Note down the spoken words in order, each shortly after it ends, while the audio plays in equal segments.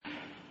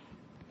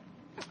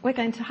We're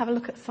going to have a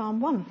look at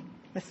Psalm 1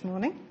 this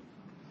morning.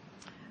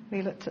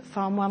 We looked at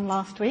Psalm 1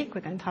 last week.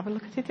 We're going to have a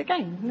look at it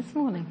again this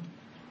morning.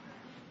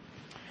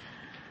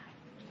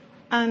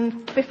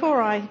 And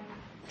before I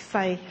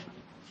say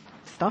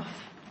stuff,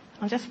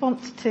 I just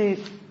want to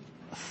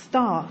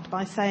start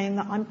by saying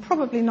that I'm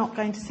probably not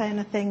going to say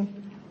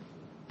anything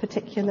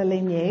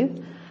particularly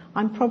new.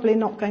 I'm probably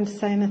not going to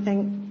say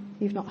anything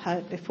you've not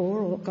heard before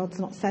or God's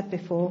not said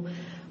before.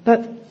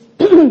 But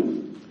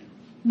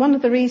one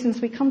of the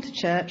reasons we come to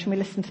church and we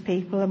listen to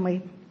people and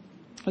we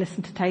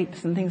listen to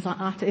tapes and things like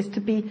that is to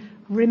be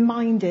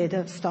reminded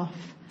of stuff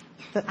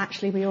that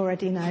actually we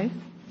already know.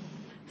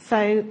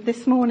 So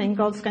this morning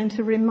God's going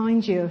to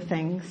remind you of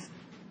things.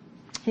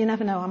 You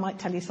never know, I might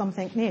tell you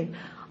something new.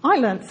 I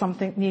learnt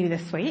something new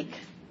this week.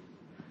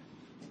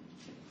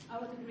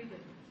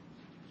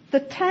 The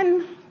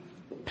 10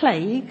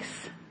 plagues,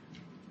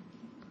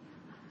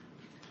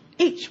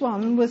 each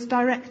one was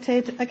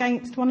directed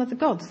against one of the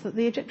gods that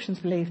the Egyptians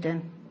believed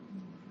in.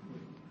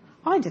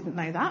 I didn't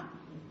know that.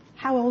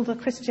 How old a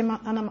Christian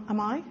am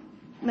I?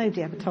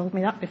 Nobody ever told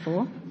me that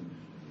before.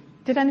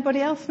 Did anybody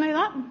else know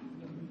that?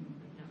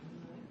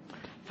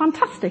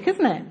 Fantastic,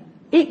 isn't it?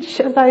 Each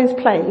of those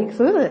plagues,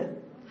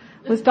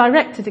 was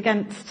directed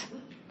against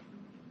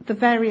the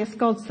various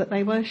gods that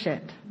they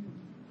worshipped.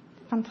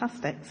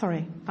 Fantastic.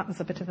 Sorry, that was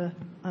a bit of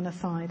an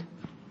aside.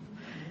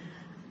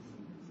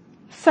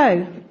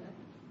 So,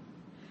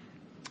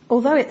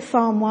 although it's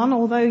Psalm 1,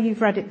 although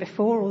you've read it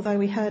before, although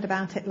we heard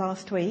about it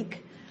last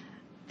week,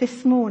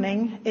 this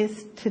morning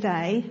is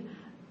today.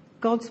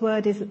 God's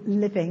word is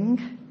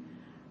living,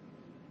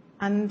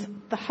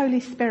 and the Holy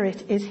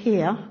Spirit is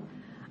here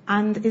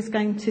and is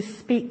going to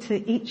speak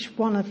to each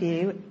one of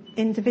you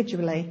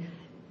individually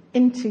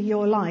into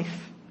your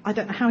life. I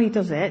don't know how he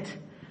does it,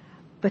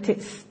 but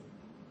it's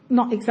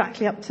not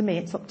exactly up to me,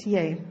 it's up to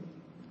you.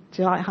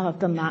 Do you like how I've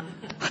done that?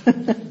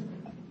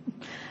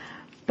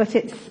 But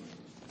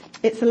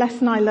it's a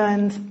lesson I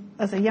learned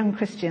as a young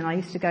Christian. I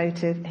used to go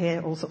to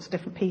hear all sorts of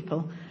different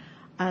people.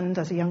 And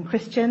as a young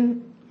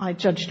Christian, I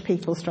judged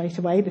people straight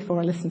away before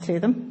I listened to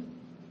them.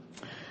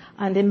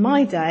 And in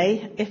my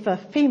day, if a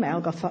female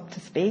got up to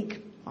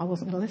speak, I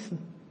wasn't going to listen.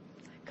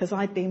 Because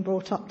I'd been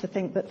brought up to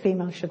think that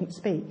females shouldn't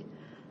speak.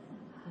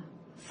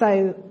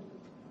 So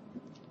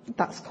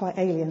that's quite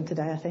alien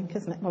today, I think,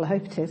 isn't it? Well, I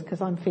hope it is,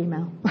 because I'm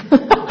female.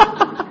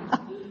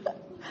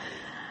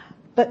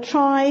 But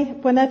try,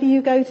 whenever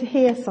you go to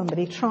hear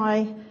somebody,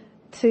 try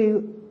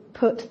to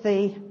put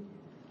the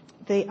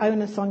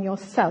onus on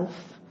yourself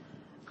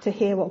to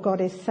hear what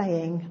God is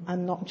saying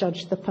and not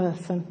judge the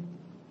person.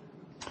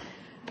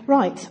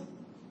 Right.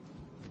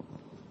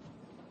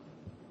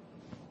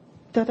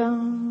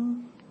 Ta-da!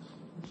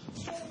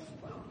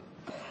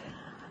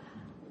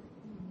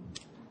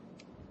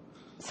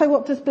 So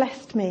what does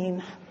blessed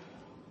mean?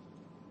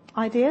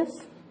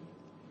 Ideas?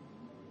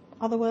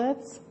 Other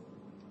words?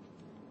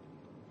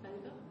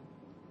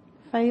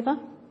 Favour?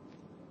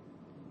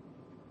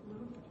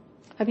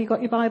 Have you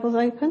got your Bibles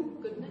open?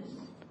 Goodness.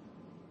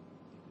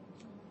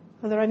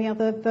 Are there any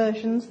other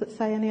versions that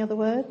say any other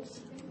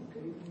words?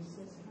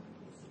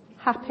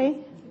 Happy?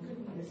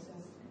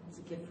 It's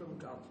a gift from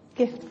God.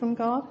 Gift from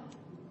God?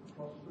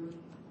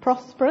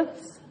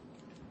 Prosperous?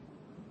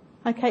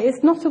 Okay,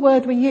 it's not a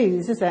word we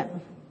use, is it?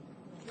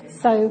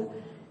 So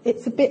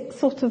it's a bit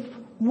sort of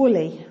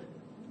woolly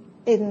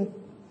in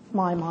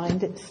my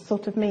mind. It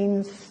sort of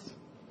means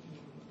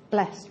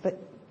blessed, but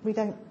we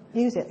don't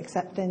use it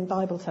except in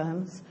Bible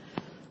terms.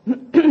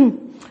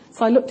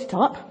 So I looked it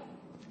up,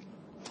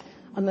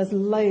 and there's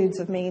loads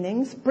of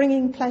meanings.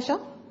 Bringing pleasure,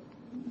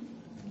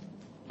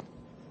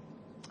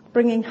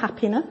 bringing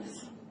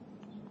happiness.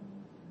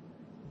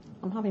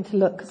 I'm having to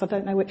look because I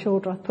don't know which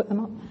order I've put them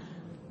up.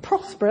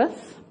 Prosperous,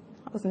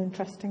 that was an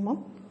interesting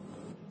one.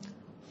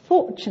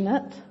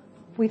 Fortunate,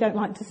 we don't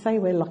like to say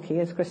we're lucky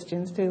as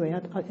Christians, do we?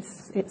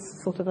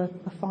 It's sort of a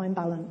fine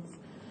balance.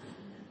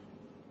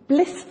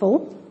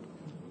 Blissful,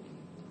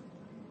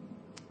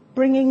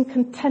 bringing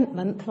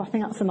contentment, I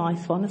think that's a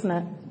nice one, isn't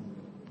it?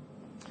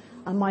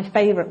 And my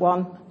favourite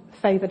one,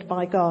 favoured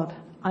by God.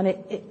 And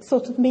it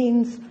sort of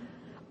means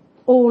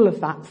all of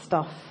that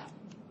stuff.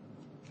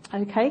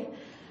 Okay?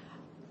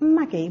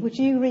 Maggie, would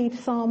you read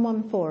Psalm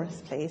 1 for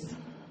us, please?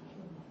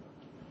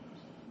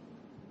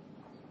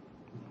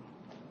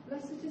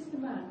 Blessed is the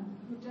man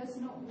who does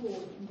not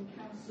walk in the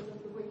counsel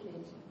of the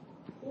wicked,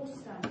 or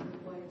stand in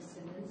the way of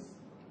sinners,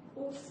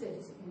 or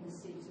sit in the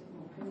seat of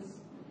mockers.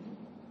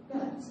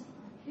 But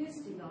his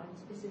delight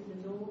is in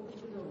the law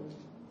of the Lord,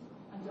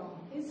 and on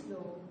his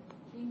law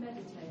he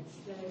meditates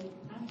day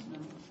and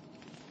night.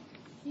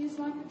 He is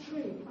like a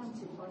tree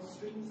planted by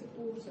streams of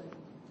water,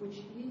 which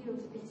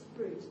yields its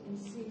fruit in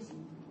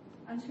season,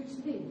 and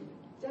whose leaf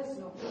does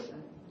not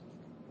wither.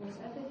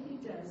 Whatever he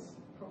does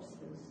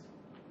prospers.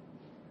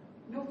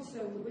 Not so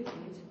the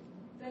wicked,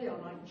 they are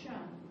like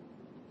chaff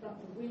that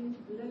the wind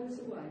blows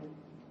away.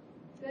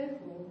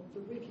 Therefore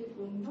the wicked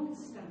will not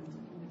stand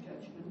in the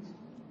judgment,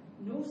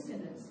 nor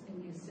sinners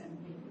in the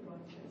assembly of the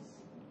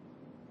righteous.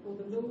 For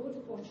the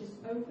Lord watches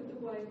over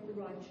the way of the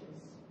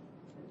righteous,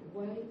 but the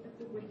way of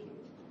the wicked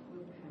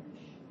will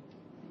perish.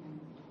 Amen.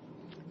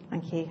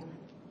 Thank you.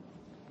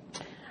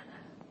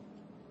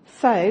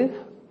 So,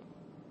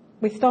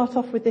 we start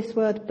off with this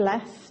word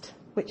blessed,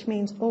 which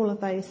means all of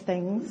those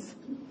things.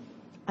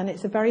 And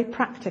it's a very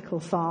practical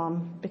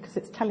psalm because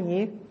it's telling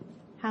you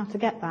how to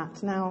get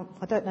that. Now,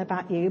 I don't know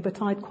about you,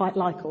 but I'd quite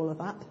like all of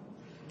that.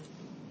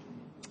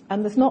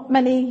 And there's not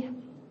many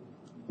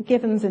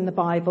givens in the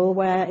Bible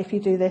where if you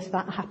do this,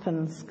 that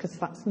happens, because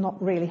that's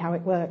not really how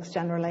it works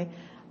generally.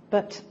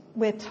 But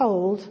we're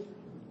told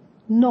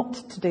not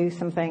to do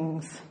some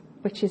things,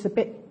 which is a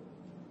bit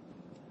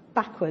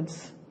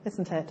backwards,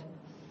 isn't it?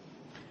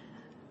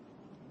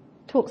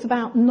 Talks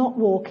about not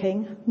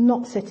walking,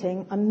 not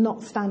sitting, and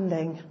not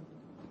standing.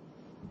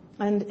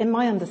 And in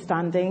my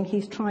understanding,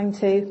 he's trying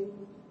to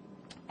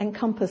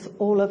encompass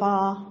all of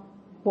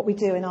what we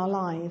do in our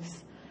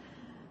lives.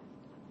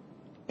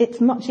 It's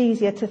much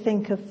easier to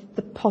think of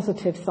the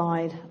positive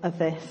side of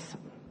this.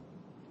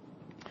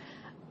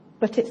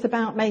 But it's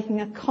about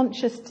making a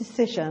conscious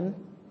decision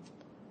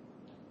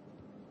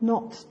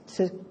not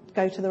to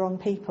go to the wrong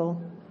people,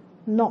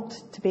 not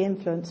to be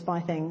influenced by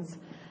things.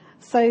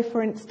 So,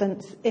 for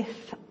instance,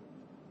 if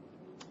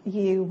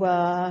you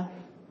were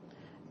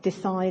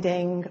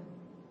deciding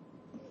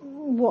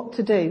what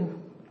to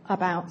do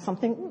about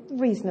something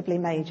reasonably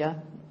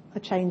major, a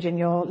change in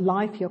your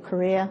life, your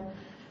career,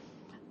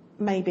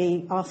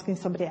 maybe asking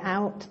somebody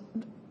out,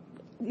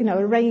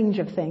 a range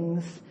of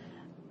things,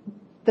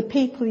 the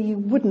people you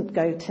wouldn't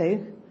go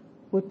to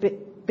would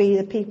be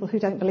the people who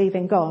don't believe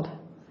in God.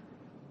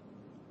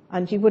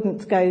 And you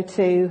wouldn't go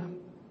to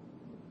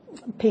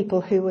people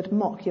who would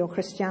mock your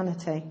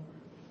Christianity.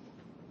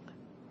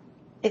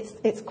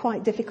 It's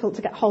quite difficult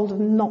to get hold of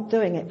not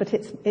doing it, but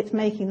it's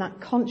making that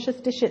conscious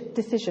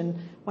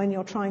decision when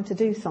you're trying to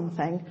do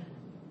something,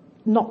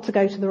 not to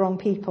go to the wrong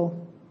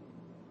people.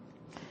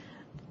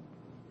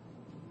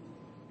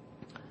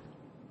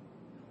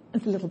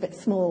 It's a little bit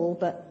small,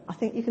 but I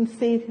think you can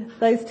see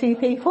those two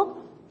people.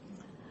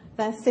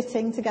 They're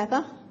sitting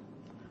together,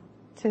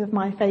 two of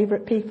my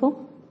favourite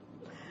people.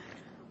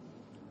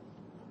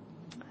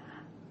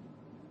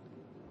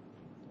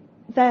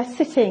 They're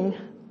sitting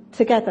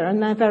together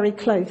and they're very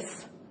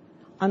close,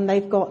 and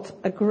they've got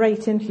a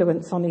great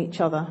influence on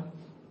each other.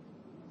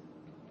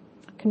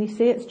 Can you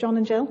see it's John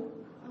and Jill?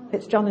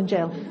 It's John and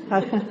Jill.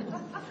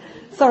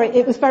 Sorry,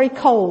 it was very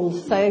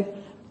cold, so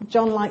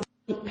John likes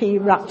pea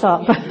wrapped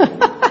up.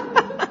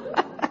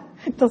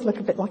 It does look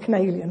a bit like an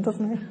alien,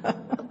 doesn't it?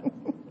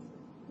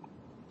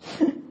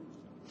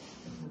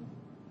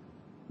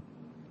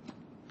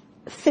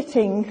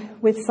 Sitting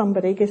with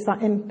somebody gives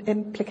that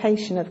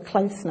implication of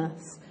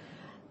closeness,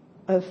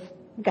 of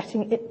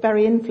getting it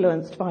very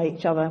influenced by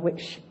each other,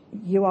 which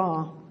you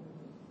are.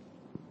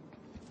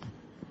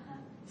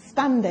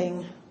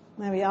 Standing.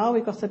 There we are.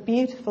 We've got a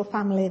beautiful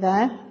family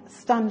there,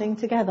 standing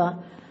together.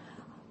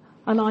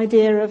 An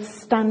idea of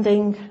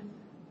standing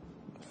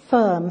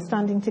firm,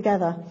 standing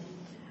together.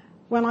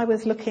 When I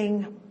was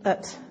looking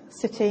at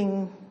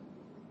sitting,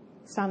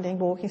 standing,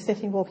 walking,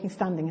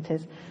 standing it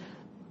is,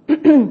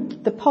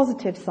 the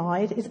positive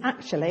side is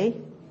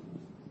actually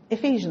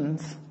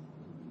Ephesians.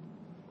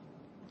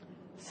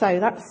 So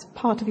that's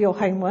part of your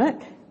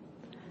homework.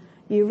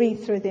 You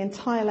read through the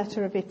entire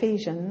letter of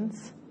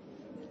Ephesians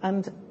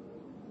and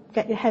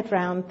get your head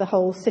round the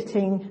whole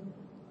sitting,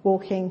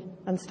 walking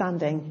and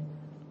standing,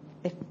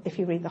 if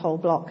you read the whole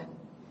block.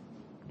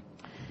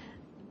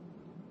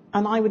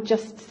 And I would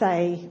just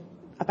say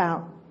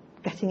about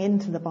getting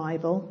into the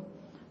Bible,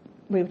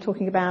 we were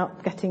talking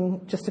about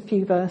getting just a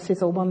few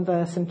verses or one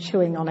verse and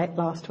chewing on it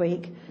last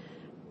week.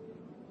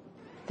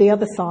 The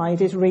other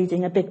side is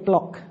reading a big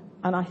block,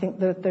 and I think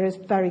that there is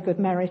very good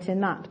merit in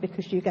that,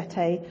 because you get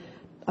a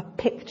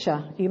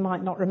picture. You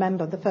might not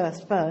remember the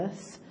first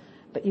verse,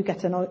 but you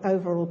get an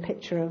overall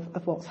picture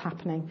of what's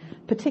happening.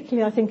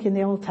 Particularly, I think, in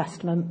the Old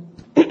Testament,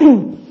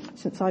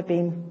 since I've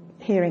been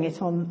hearing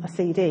it on a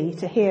CD,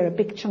 to hear a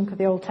big chunk of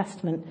the Old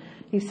Testament,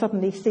 you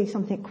suddenly see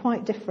something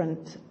quite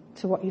different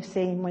to what you've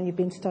seen when you've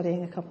been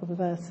studying a couple of the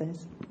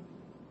verses.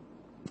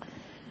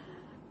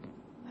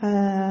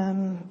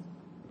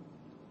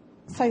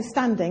 So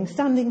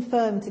standing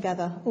firm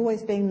together,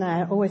 always being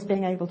there, always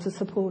being able to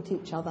support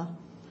each other.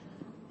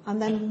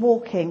 And then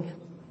walking.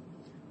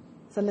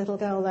 There's a little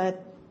girl there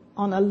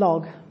on a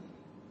log,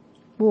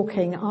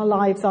 walking. Our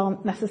lives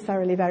aren't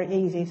necessarily very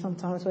easy.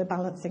 Sometimes we're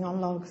balancing on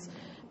logs.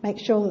 Make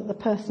sure that the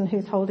person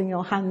who's holding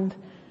your hand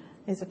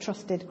is a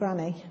trusted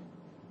granny.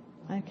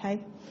 Okay?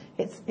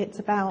 It's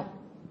about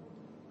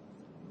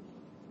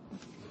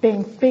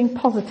being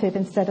positive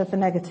instead of the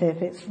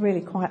negative. It's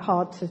really quite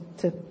hard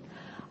to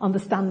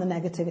understand the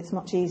negative. It's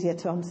much easier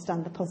to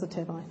understand the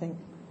positive, I think.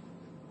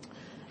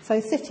 So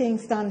sitting,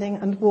 standing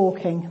and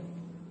walking.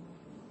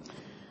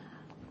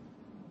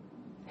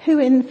 Who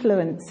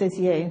influences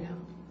you?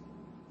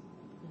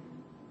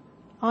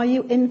 Are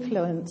you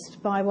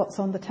influenced by what's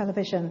on the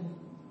television?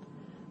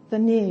 The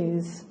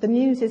news. The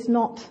news is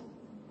not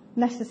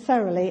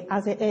necessarily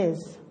as it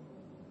is.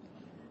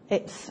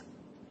 It's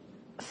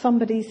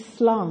somebody's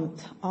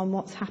slant on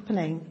what's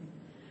happening,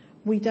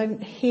 we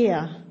don't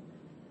hear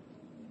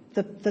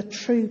the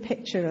true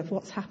picture of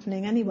what's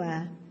happening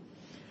anywhere.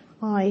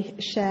 I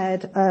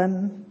shared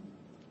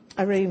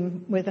a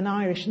room with an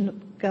Irish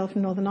girl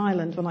from Northern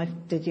Ireland when I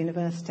did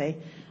university,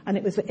 and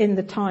it was in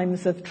the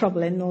times of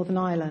trouble in Northern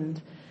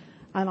Ireland.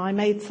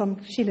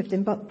 And she lived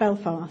in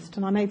Belfast,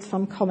 and I made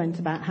some comment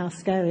about how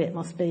scary it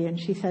must be, and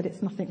she said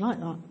it's nothing like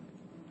that.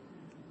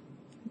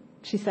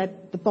 She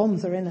said the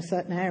bombs are in a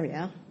certain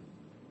area,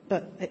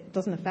 but it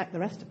doesn't affect the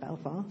rest of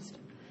Belfast.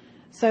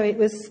 So it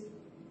was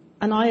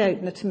an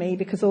eye-opener to me,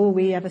 because all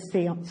we ever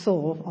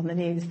saw on the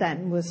news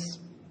then was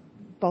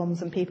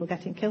bombs and people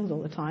getting killed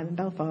all the time in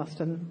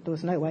Belfast, and there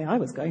was no way I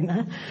was going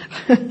there.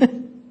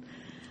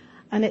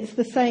 And it's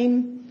the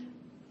same,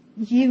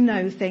 you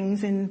know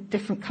things in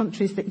different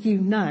countries that you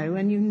know,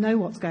 and you know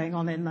what's going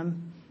on in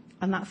them,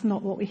 and that's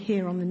not what we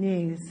hear on the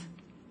news.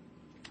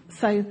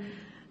 So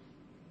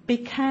be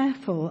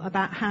careful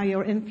about how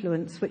you're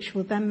influenced, which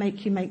will then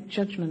make you make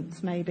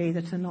judgments maybe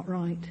that are not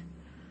right.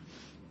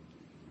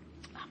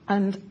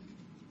 And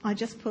I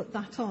just put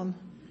that on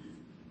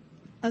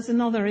as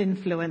another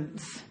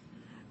influence.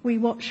 We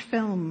watch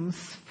films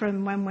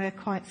from when we're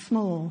quite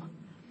small,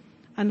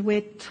 and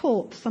we're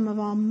taught some of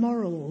our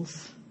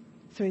morals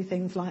through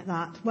things like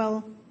that.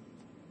 Well,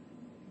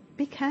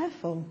 be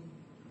careful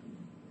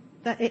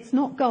that it's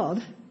not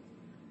God,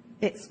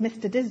 it's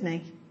Mr.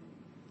 Disney,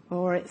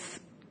 or it's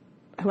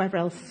whoever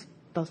else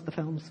does the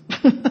films.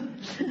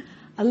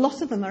 A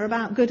lot of them are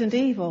about good and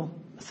evil,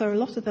 so a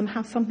lot of them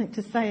have something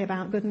to say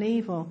about good and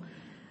evil.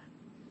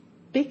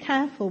 Be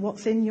careful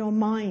what's in your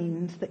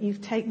mind that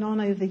you've taken on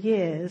over the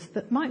years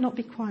that might not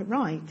be quite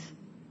right.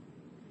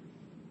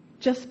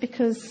 Just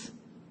because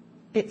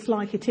it's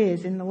like it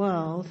is in the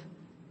world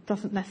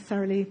doesn't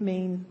necessarily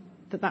mean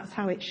that that's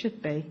how it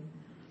should be.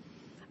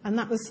 And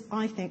that was,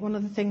 I think, one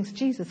of the things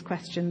Jesus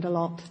questioned a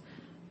lot.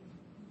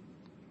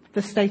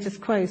 The status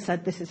quo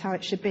said this is how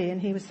it should be, and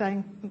he was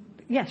saying,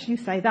 yes, you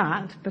say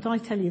that, but I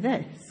tell you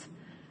this.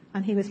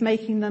 And he was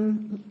making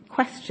them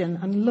question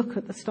and look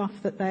at the stuff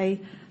that they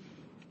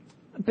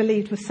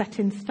believed was set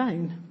in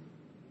stone,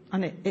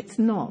 and it's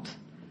not.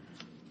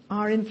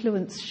 Our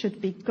influence should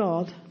be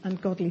God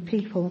and godly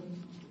people,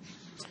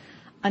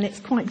 and it's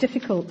quite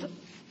difficult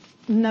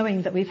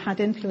knowing that we've had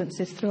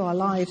influences through our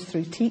lives,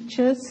 through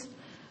teachers,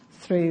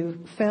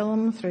 through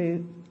film,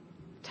 through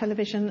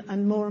television,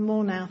 and more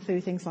now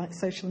through things like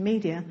social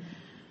media,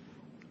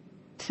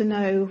 to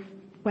know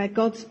where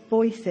God's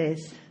voice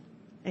is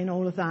in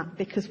all of that,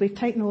 because we've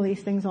taken all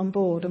these things on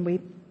board and we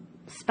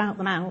spout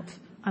them out,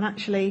 and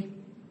actually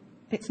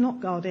it's not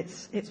God,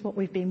 it's what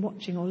we've been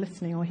watching or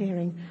listening or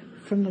hearing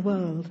from the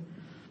world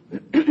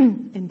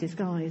in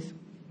disguise.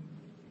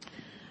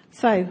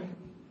 So,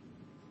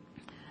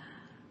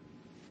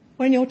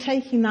 when you're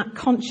taking that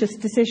conscious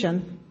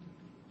decision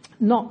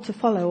not to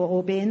follow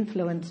or be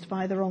influenced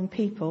by the wrong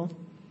people,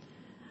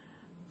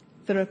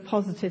 there are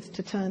positives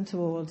to turn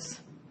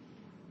towards.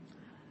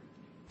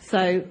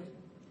 So,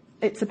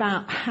 it's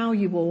about how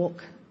you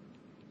walk,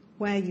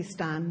 where you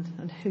stand,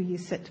 and who you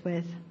sit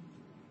with.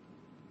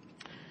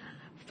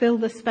 Fill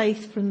the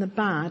space from the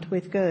bad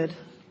with good.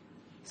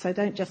 So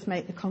don't just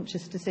make the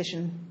conscious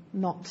decision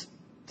not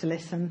to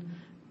listen,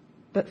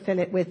 but fill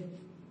it with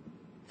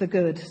the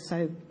good.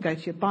 So go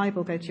to your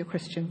Bible, go to your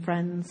Christian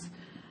friends,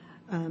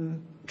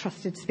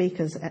 trusted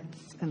speakers,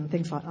 and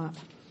things like that.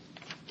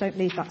 Don't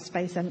leave that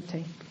space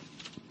empty.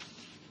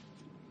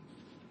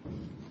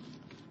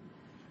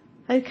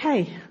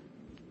 Okay.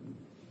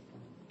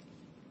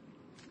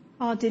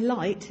 Our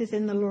delight is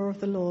in the law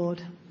of the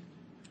Lord.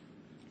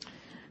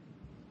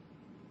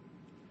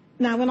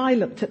 Now, when I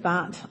looked at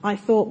that, I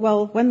thought,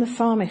 well, when the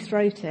psalmist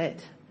wrote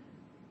it,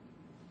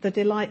 the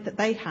delight that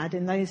they had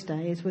in those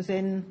days was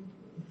in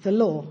the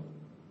law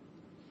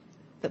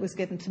that was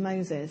given to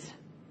Moses.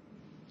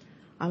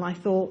 And I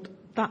thought,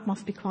 that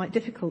must be quite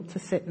difficult to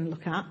sit and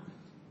look at,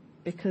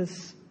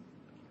 because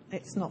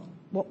it's not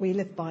what we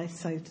live by,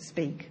 so to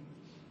speak.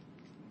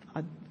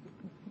 I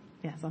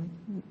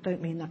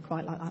don't mean that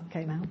quite like that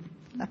came out.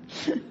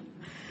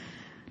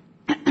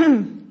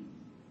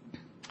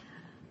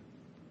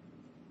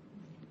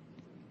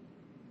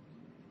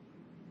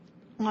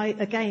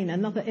 Again,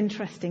 another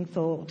interesting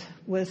thought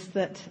was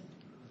that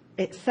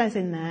it says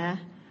in there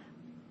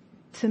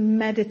to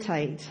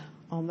meditate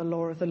on the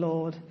law of the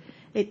Lord.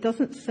 It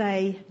doesn't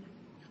say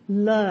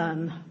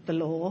learn the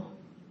law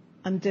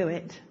and do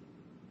it.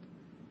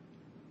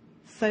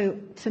 So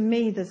to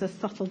me, there's a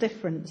subtle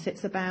difference.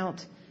 It's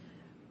about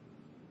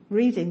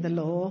reading the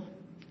law,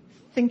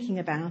 thinking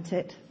about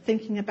it,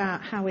 thinking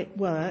about how it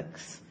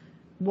works,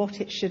 what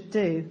it should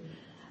do.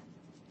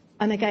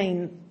 And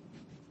again,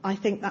 I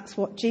think that's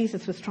what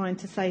Jesus was trying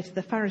to say to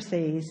the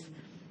Pharisees.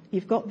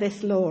 You've got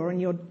this law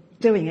and you're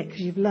doing it because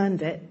you've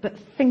learned it, but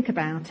think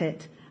about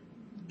it.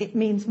 It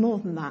means more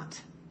than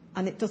that.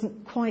 And it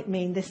doesn't quite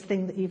mean this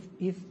thing that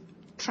you've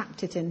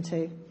trapped it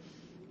into.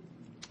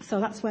 So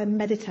that's where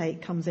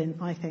meditate comes in,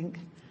 I think.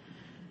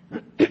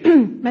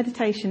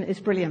 Meditation is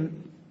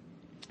brilliant.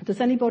 Does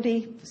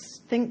anybody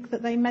think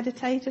that they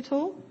meditate at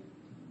all?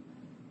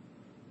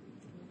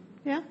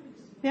 Yeah?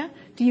 Yeah?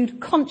 Do you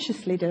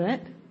consciously do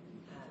it?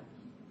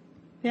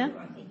 Yeah?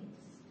 I think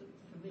it's,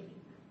 for me,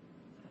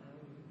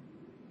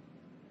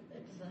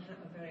 it doesn't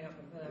happen very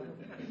often, but I will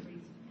perhaps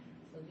read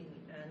something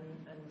and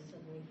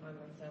suddenly find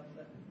myself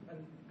that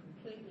I'm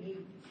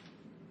completely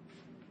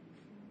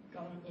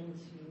gone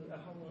into a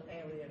whole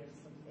area of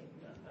something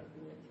that I've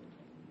been looking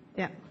at.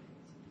 Yeah.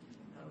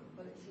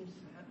 But it seems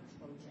to happen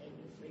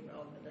spontaneously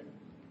rather than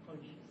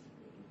consciously.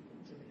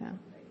 Yeah.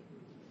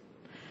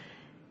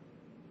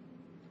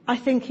 I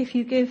think if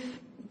you give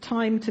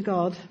time to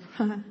God,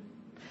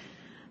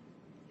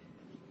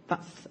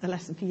 that's a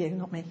lesson for you,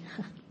 not me,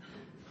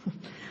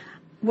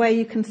 where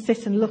you can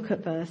sit and look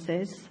at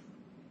verses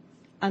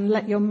and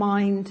let your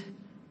mind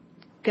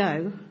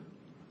go,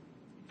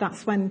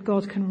 that's when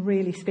God can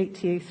really speak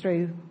to you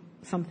through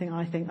something.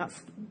 I think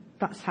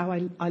that's how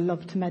I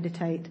love to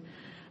meditate.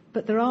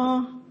 But there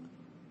are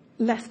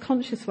less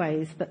conscious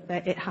ways that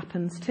it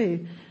happens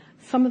too.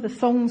 Some of the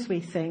songs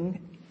we sing,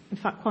 in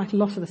fact quite a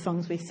lot of the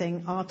songs we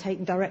sing, are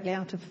taken directly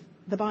out of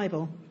the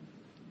Bible.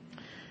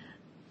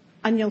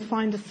 And you'll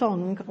find a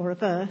song or a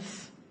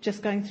verse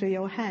just going through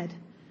your head.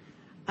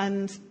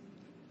 And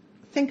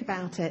think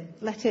about it,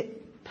 let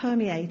it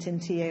permeate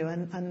into you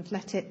and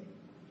let it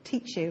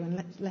teach you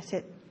and let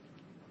it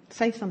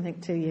say something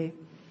to you.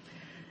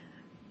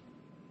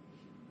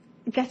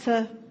 Get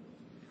a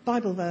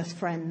Bible verse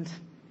friend.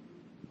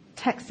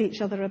 Text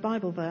each other a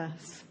Bible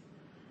verse.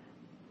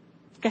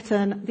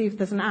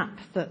 There's an app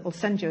that will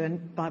send you a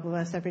Bible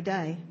verse every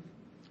day.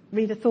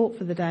 Read a thought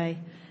for the day.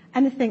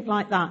 Anything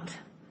like that.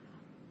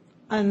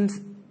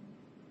 And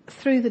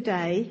through the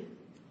day,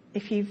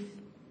 if you've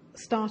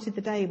started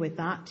the day with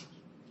that,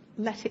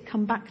 let it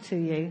come back to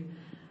you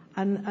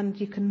and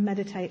you can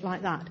meditate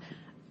like that.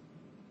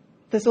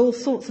 There's all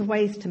sorts of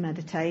ways to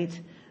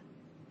meditate.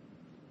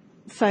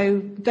 So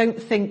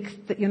don't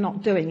think that you're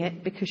not doing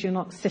it because you're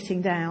not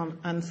sitting down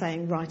and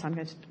saying, right, I'm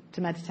going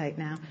to meditate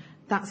now.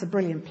 That's a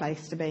brilliant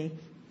place to be.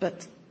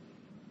 But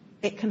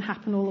it can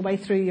happen all the way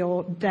through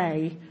your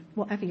day,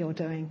 whatever you're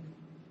doing.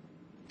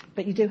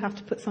 But you do have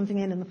to put something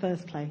in the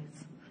first place.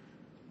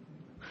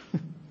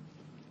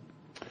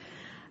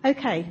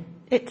 Okay,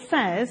 it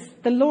says,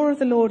 the law of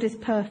the Lord is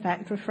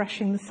perfect,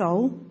 refreshing the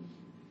soul.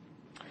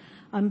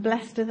 And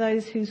blessed are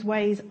those whose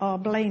ways are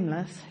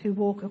blameless, who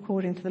walk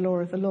according to the law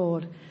of the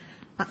Lord.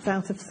 That's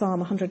out of Psalm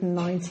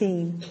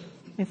 119.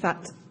 In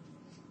fact,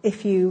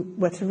 if you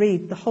were to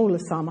read the whole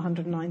of Psalm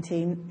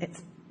 119,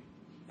 it's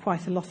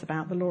quite a lot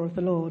about the law of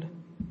the Lord.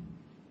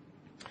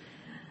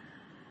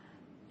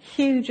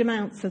 Huge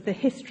amounts of the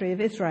history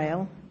of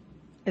Israel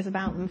is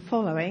about them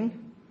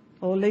following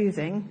or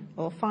losing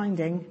or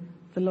finding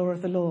the law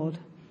of the Lord.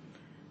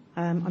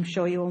 I'm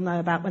sure you all know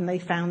about when they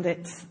found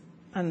it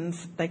and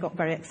they got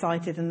very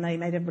excited and they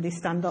made everybody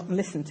stand up and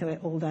listen to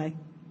it all day.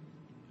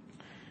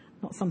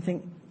 Not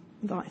something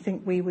that I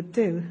think we would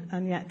do,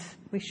 and yet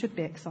we should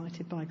be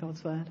excited by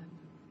God's word.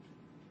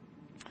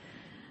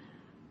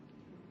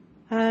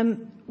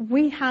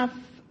 We have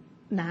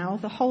now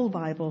the whole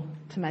Bible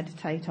to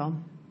meditate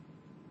on.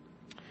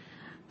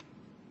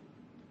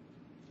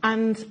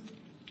 And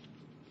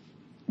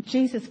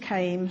Jesus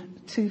came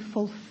to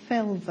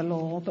fulfill the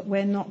law, but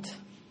we're not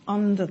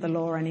under the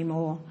law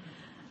anymore.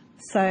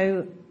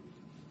 So,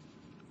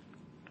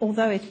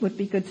 although it would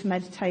be good to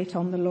meditate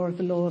on the law of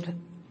the Lord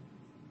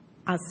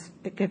as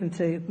given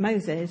to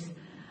Moses,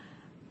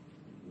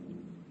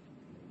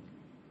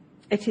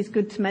 it is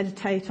good to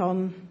meditate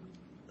on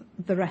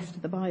the rest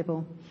of the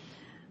Bible.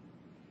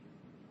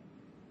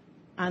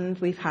 And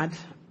we've had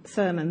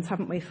sermons,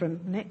 haven't we, from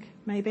Nick,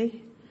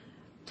 maybe,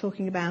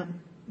 talking about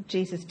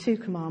Jesus' 2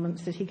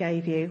 commandments that he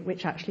gave you,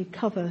 which actually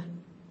cover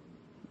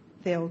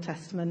the Old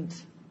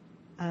Testament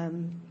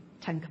 10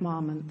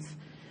 commandments.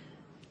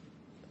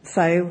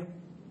 So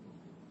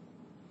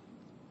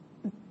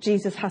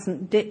Jesus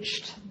hasn't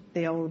ditched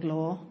the old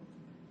law.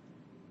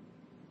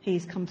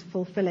 He's come to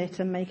fulfill it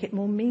and make it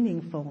more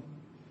meaningful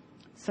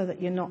so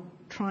that you're not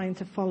trying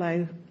to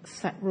follow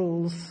set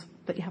rules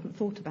that you haven't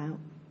thought about.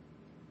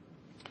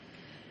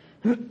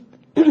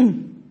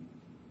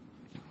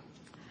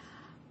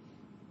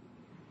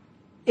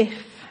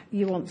 If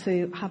you want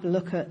to have a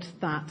look at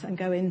that and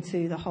go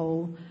into the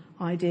whole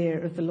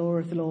idea of the law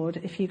of the Lord,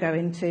 if you go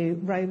into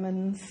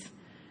Romans,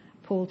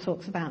 Paul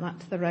talks about that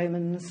to the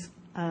Romans.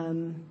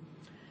 In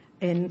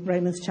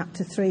Romans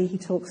chapter 3, he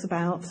talks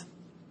about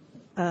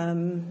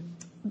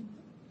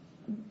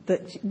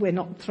that we're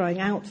not throwing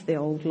out the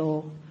old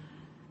law.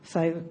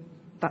 So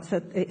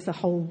it's a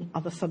whole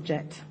other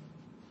subject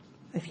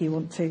if you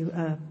want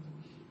to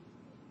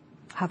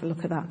have a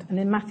look at that. And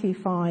in Matthew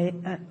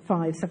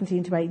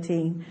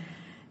 5:17-18,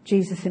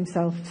 Jesus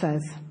himself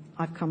says,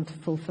 I've come to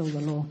fulfill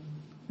the law,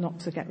 not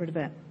to get rid of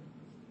it.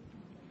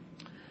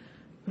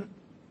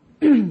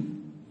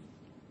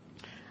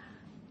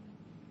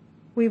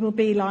 We will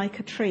be like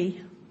a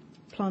tree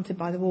planted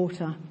by the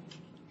water,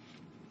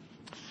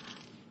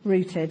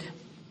 rooted,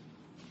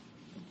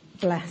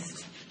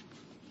 blessed.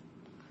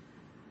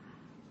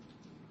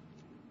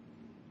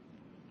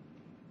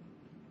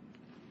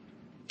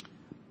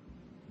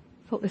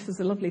 thought this was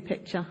a lovely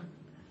picture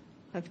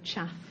of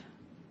chaff.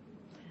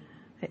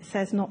 It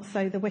says, "Not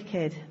so the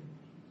wicked."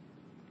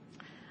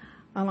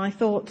 And I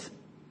thought,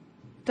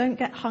 don't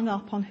get hung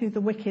up on who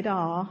the wicked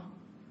are,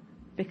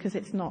 because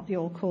it's not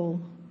your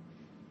call.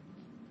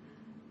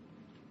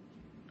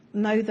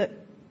 Know that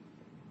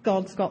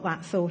God's got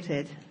that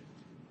sorted.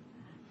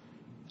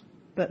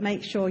 But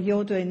make sure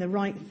you're doing the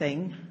right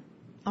thing.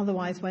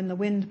 Otherwise, when the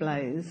wind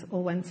blows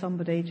or when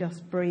somebody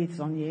just breathes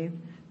on you,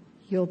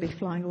 you'll be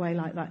flying away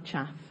like that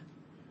chaff.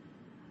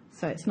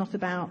 So it's not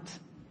about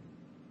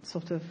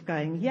sort of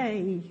going,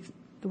 yay,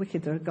 the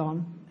wicked are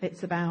gone.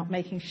 It's about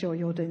making sure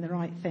you're doing the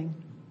right thing.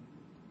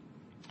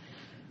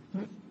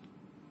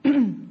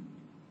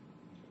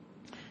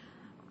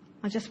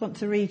 I just want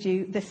to read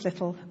you this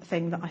little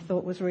thing that I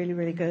thought was really,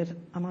 really good,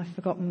 and I've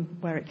forgotten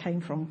where it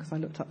came from because I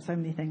looked up so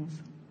many things.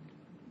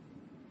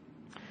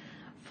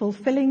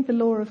 Fulfilling the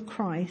law of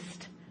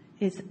Christ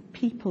is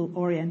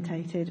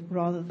people-orientated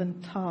rather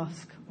than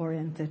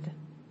task-oriented.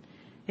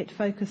 It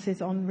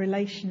focuses on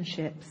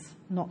relationships,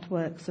 not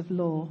works of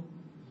law.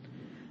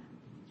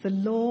 The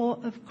law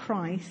of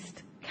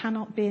Christ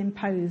cannot be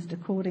imposed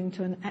according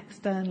to an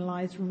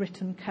externalized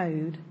written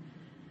code,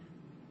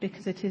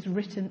 because it is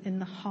written in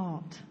the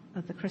heart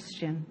of the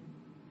Christian.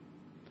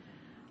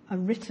 A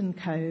written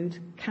code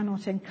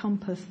cannot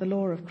encompass the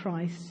law of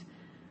Christ,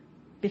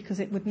 because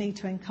it would need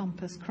to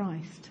encompass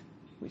Christ,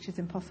 which is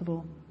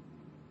impossible.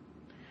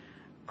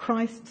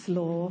 Christ's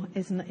law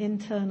is an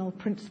internal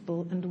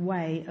principle and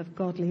way of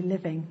godly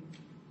living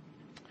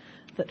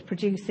that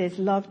produces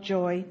love,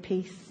 joy,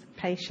 peace,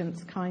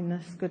 patience,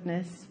 kindness,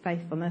 goodness,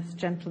 faithfulness,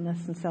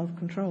 gentleness, and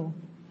self-control.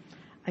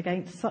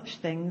 Against such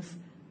things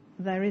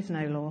there is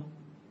no law.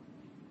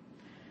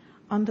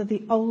 Under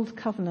the old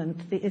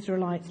covenant, the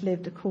Israelites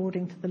lived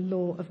according to the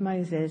law of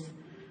Moses.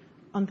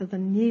 Under the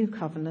new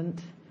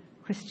covenant,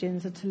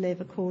 Christians are to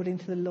live according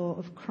to the law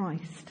of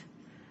Christ.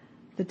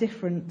 The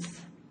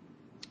difference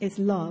is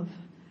love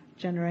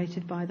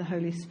generated by the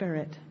Holy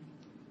Spirit.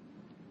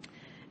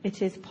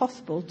 It is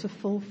possible to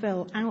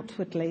fulfill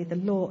outwardly the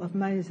law of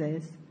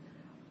Moses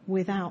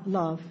without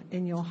love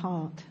in your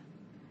heart.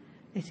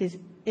 It is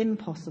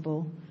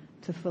impossible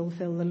to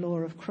fulfill the law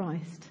of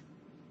Christ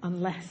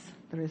unless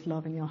there is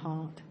love in your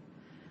heart.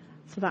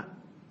 So that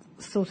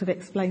sort of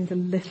explains a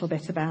little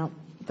bit about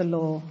the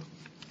law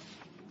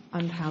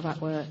and how that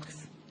works.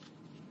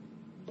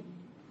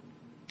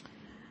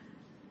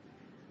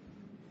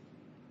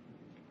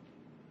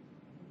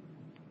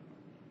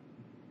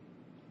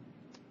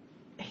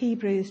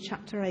 Hebrews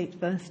chapter 8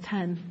 verse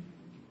 10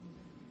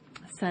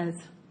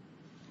 says,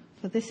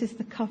 "For this is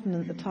the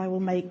covenant that I will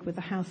make with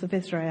the house of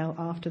Israel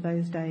after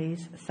those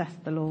days,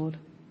 saith the Lord.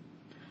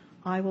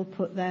 I will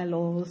put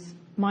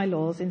my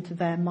laws into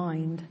their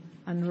mind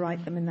and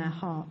write them in their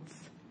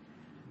hearts.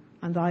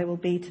 And I will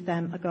be to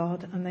them a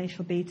God, and they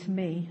shall be to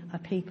me a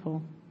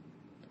people."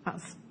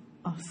 That's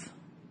us.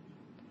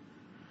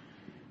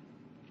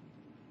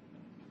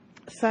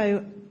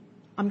 So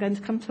I'm going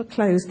to come to a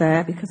close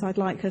there, because I'd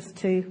like us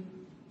to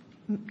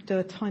do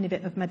a tiny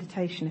bit of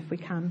meditation, if we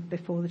can,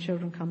 before the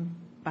children come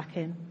back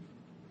in.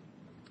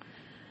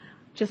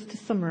 Just to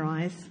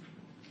summarise,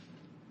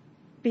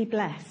 be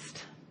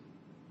blessed.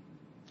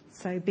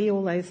 So be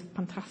all those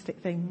fantastic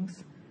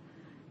things.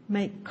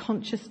 Make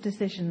conscious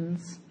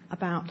decisions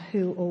about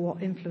who or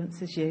what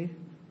influences you.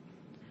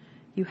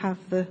 You have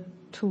the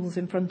tools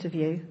in front of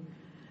you.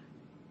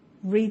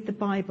 Read the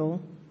Bible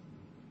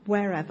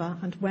wherever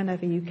and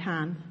whenever you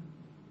can.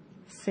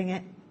 Sing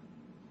it,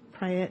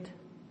 pray it.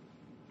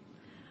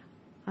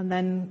 And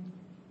then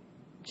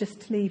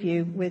just to leave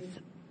you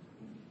with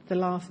the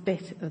last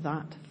bit of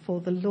that, for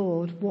the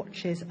Lord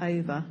watches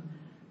over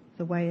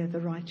the way of the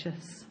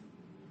righteous.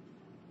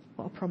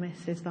 What a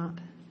promise is that?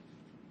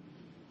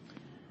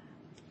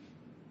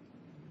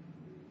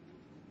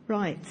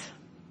 Right.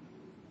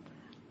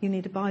 You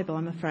need a Bible,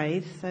 I'm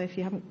afraid. So if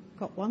you haven't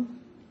got one,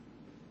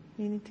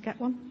 you need to get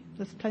one.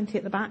 There's plenty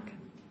at the back.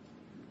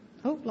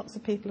 Oh, lots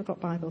of people have got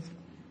Bibles.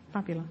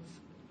 Fabulous.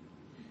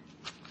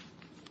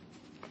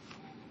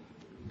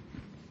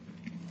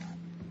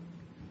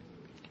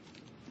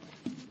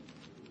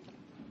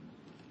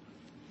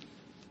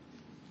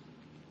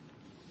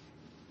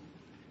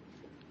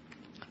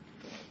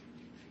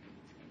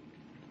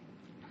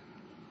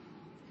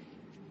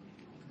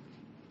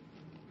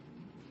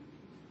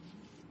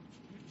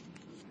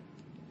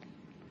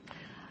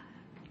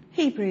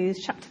 Hebrews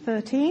chapter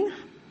 13.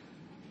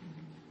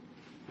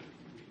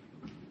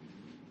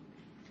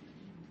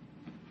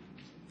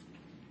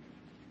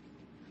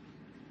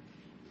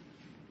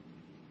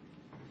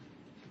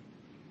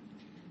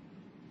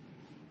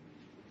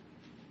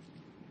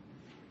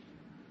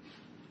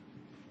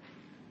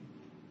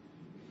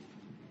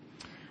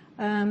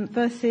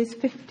 Verses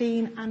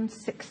 15 and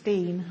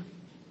 16.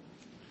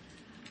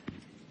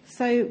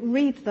 So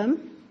read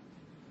them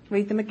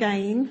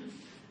again,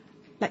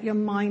 let your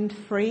mind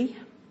free,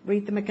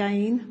 read them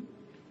again.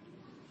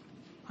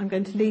 I'm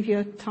going to leave you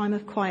a time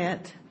of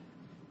quiet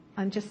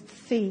and just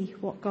see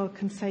what God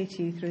can say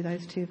to you through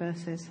those two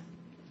verses.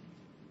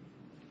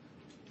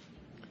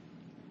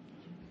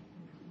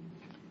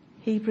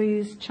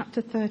 Hebrews chapter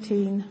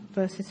 13,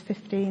 verses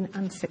 15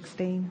 and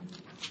 16.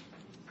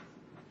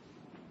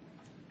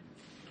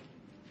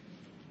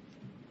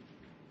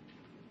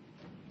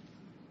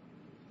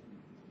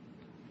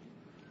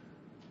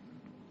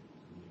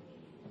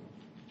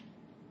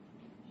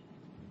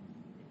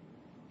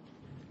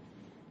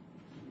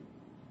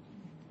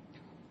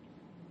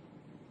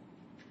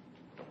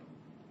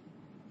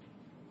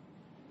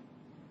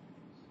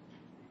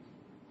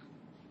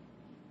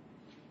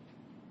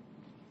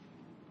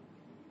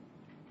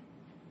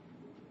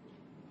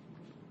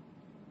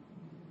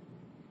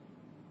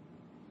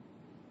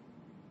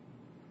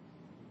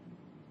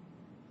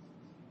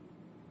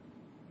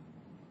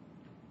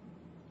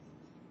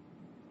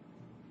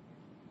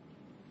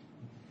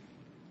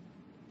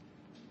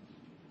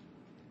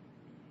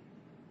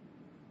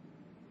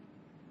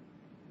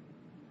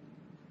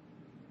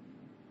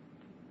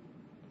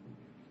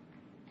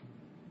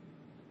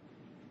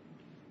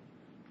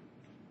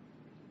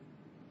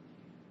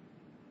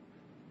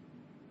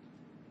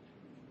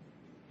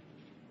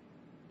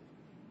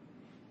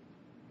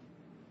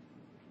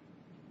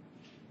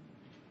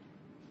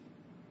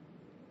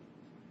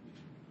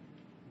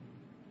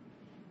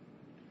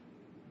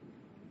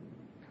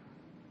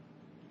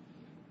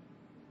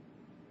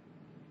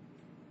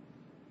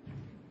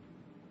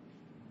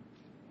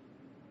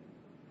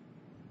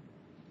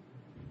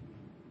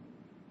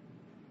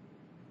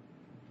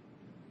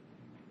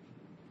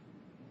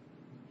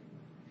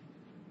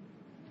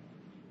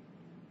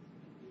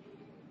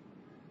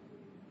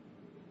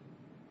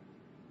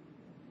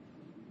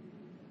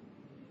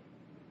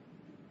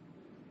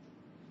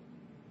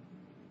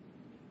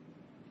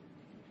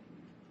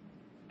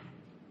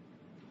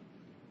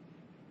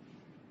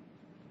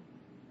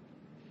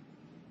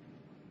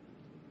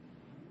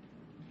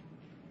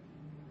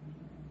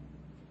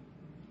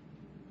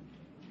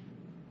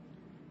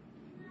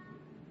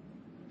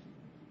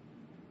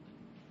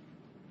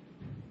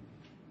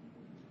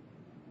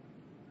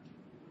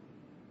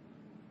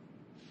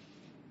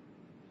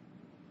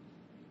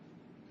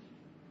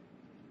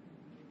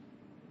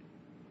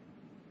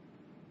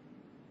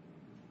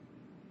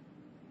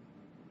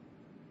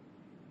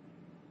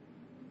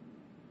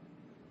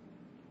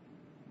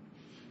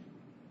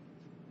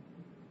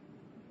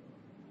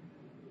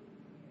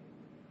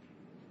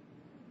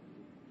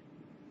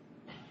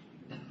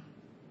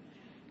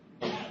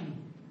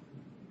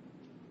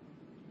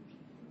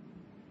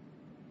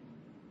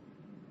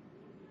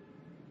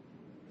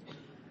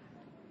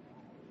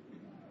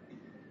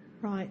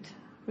 Right,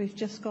 we've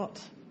just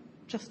got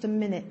just a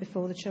minute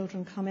before the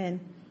children come in.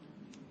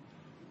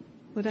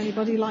 Would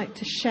anybody like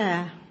to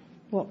share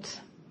what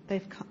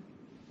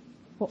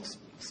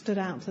stood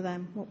out to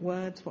them? What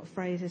words, what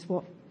phrases,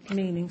 what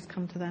meanings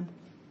come to them?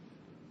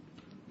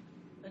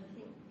 I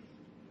think,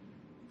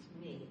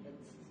 to me,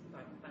 it's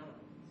like balance.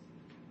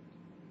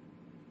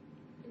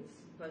 It's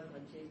both our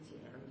duty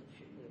and it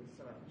should be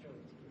also our joy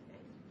to give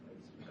thanks and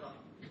praise to God.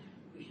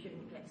 We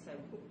shouldn't get so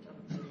hooked up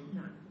in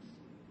that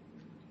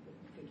that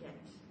we forget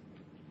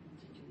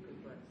to do good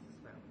works as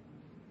well.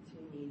 So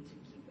we need to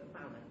keep a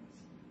balance.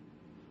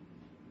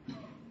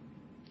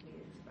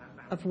 It's about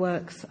balance. Of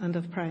works and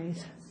of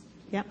praise.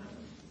 Yes. Yep.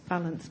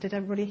 Balance. Did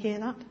everybody hear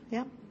that?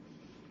 Yep.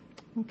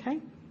 Okay.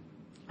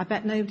 I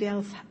bet nobody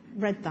else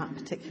read that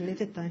particularly,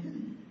 did they?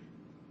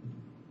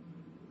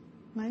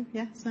 No?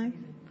 Yes? No?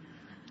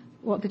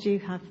 What did you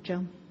have,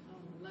 Jill?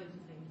 Loads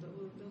of things, but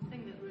the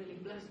thing that really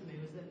blessed me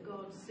was that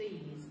God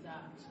sees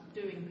that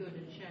doing good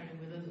and sharing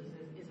with others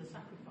is a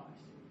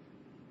sacrifice.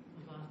 I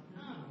was like,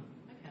 oh,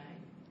 okay.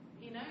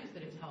 He knows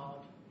that it's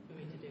hard for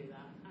me to do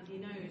that, and he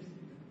knows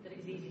that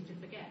it's easy to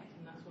forget,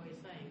 and that's why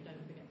he's saying,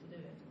 don't forget to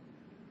do it.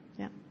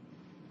 Yeah.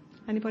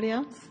 Anybody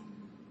else?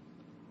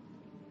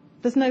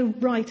 There's no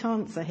right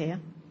answer here.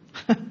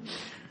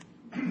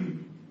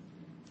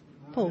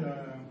 Paul.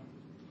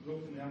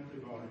 Looked in the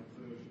Amplified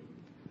version,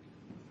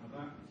 and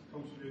that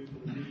contributes to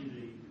the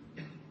needy.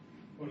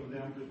 One of the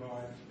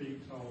Amplified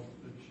speaks of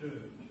the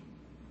church,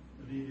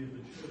 the needy of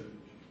the church.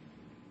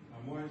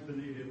 And why is the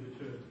needy of the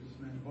church? It's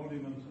an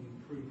embodiment and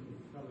proof of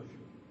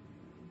fellowship.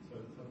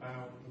 So it's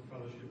about the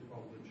fellowship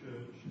of the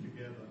church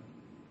together,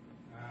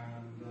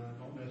 and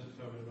not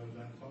necessarily those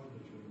outside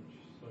the church.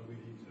 So we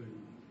need to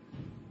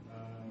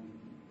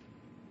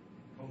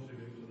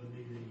contribute to the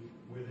needy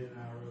within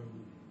our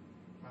own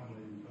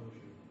family and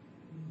fellowship,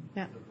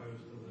 Yeah. as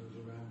opposed to those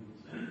around us.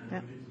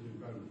 Yeah. We need to do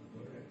both,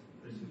 but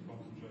this is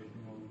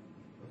concentrating on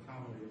the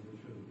family of the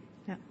church.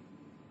 Yeah.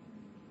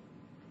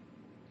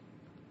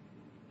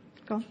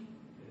 Go on.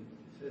 It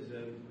says,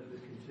 let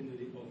us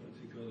continually offer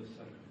to God a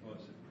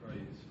sacrifice of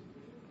praise.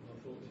 And I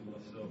thought to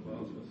myself, I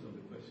asked myself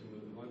the question,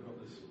 well, have I got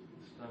the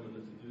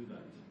stamina to do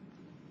that?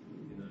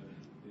 You know,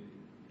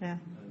 Yeah.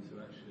 and to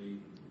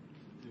actually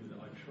do that.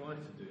 I try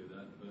to do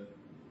that, but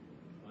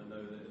I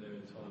know that there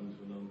are times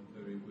when I'm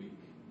very weak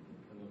and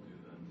cannot do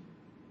that.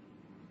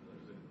 So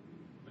it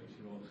makes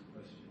you ask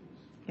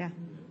questions. Yeah.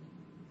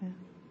 Yeah.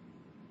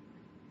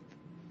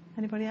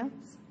 Anybody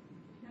else?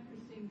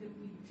 Everything that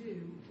we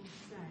do or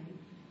say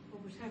or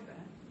whatever,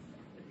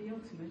 at the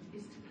ultimate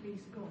is to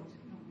please God,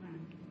 not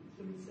man.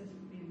 So it says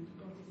at the end,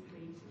 God is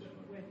pleased, but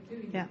we're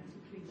doing Yeah. it to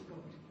please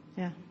God.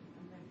 Yeah.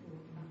 And therefore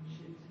that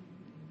should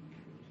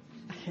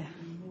Yeah.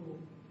 be more,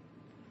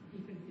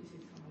 even if it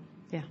is hard.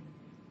 Yeah.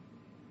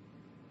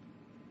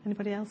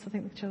 Anybody else? I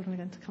think the children are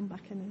going to come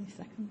back in any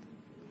second.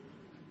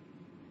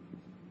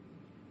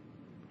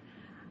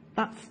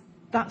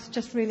 That's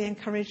just really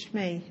encouraged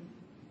me.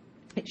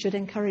 It should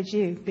encourage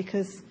you,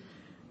 because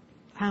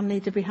how many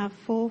did we have?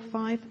 4,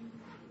 5?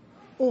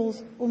 All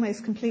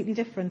almost completely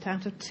different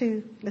out of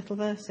 2 little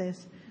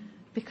verses,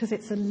 because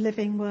it's a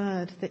living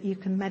word that you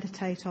can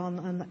meditate on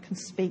and that can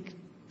speak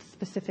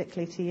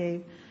specifically to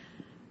you.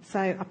 So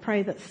I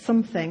pray that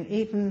something,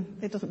 even,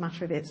 it doesn't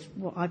matter if it's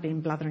what I've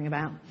been blathering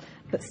about,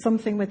 but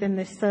something within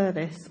this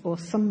service or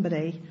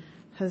somebody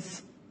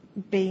has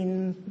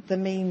been the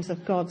means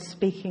of God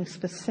speaking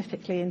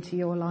specifically into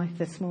your life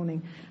this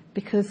morning,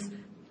 because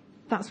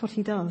that's what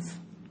he does.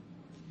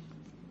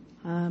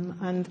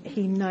 And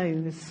he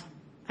knows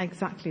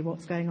exactly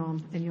what's going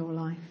on in your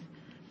life.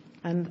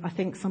 And I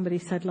think somebody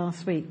said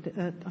last week,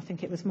 I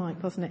think it was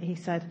Mike, wasn't it? He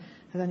said,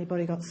 has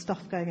anybody got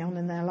stuff going on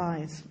in their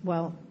lives?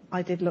 Well,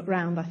 I did look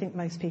round. I think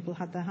most people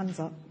had their hands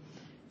up.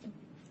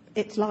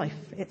 It's life.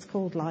 It's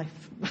called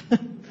life.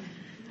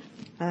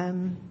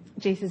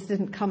 Jesus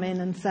didn't come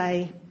in and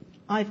say,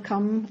 I've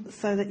come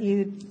so that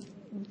you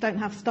don't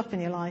have stuff in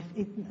your life.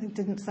 He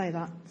didn't say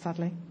that,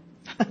 sadly.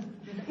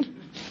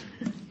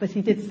 But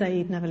he did say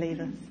he'd never leave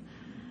us.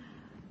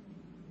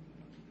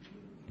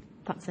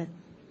 That's it.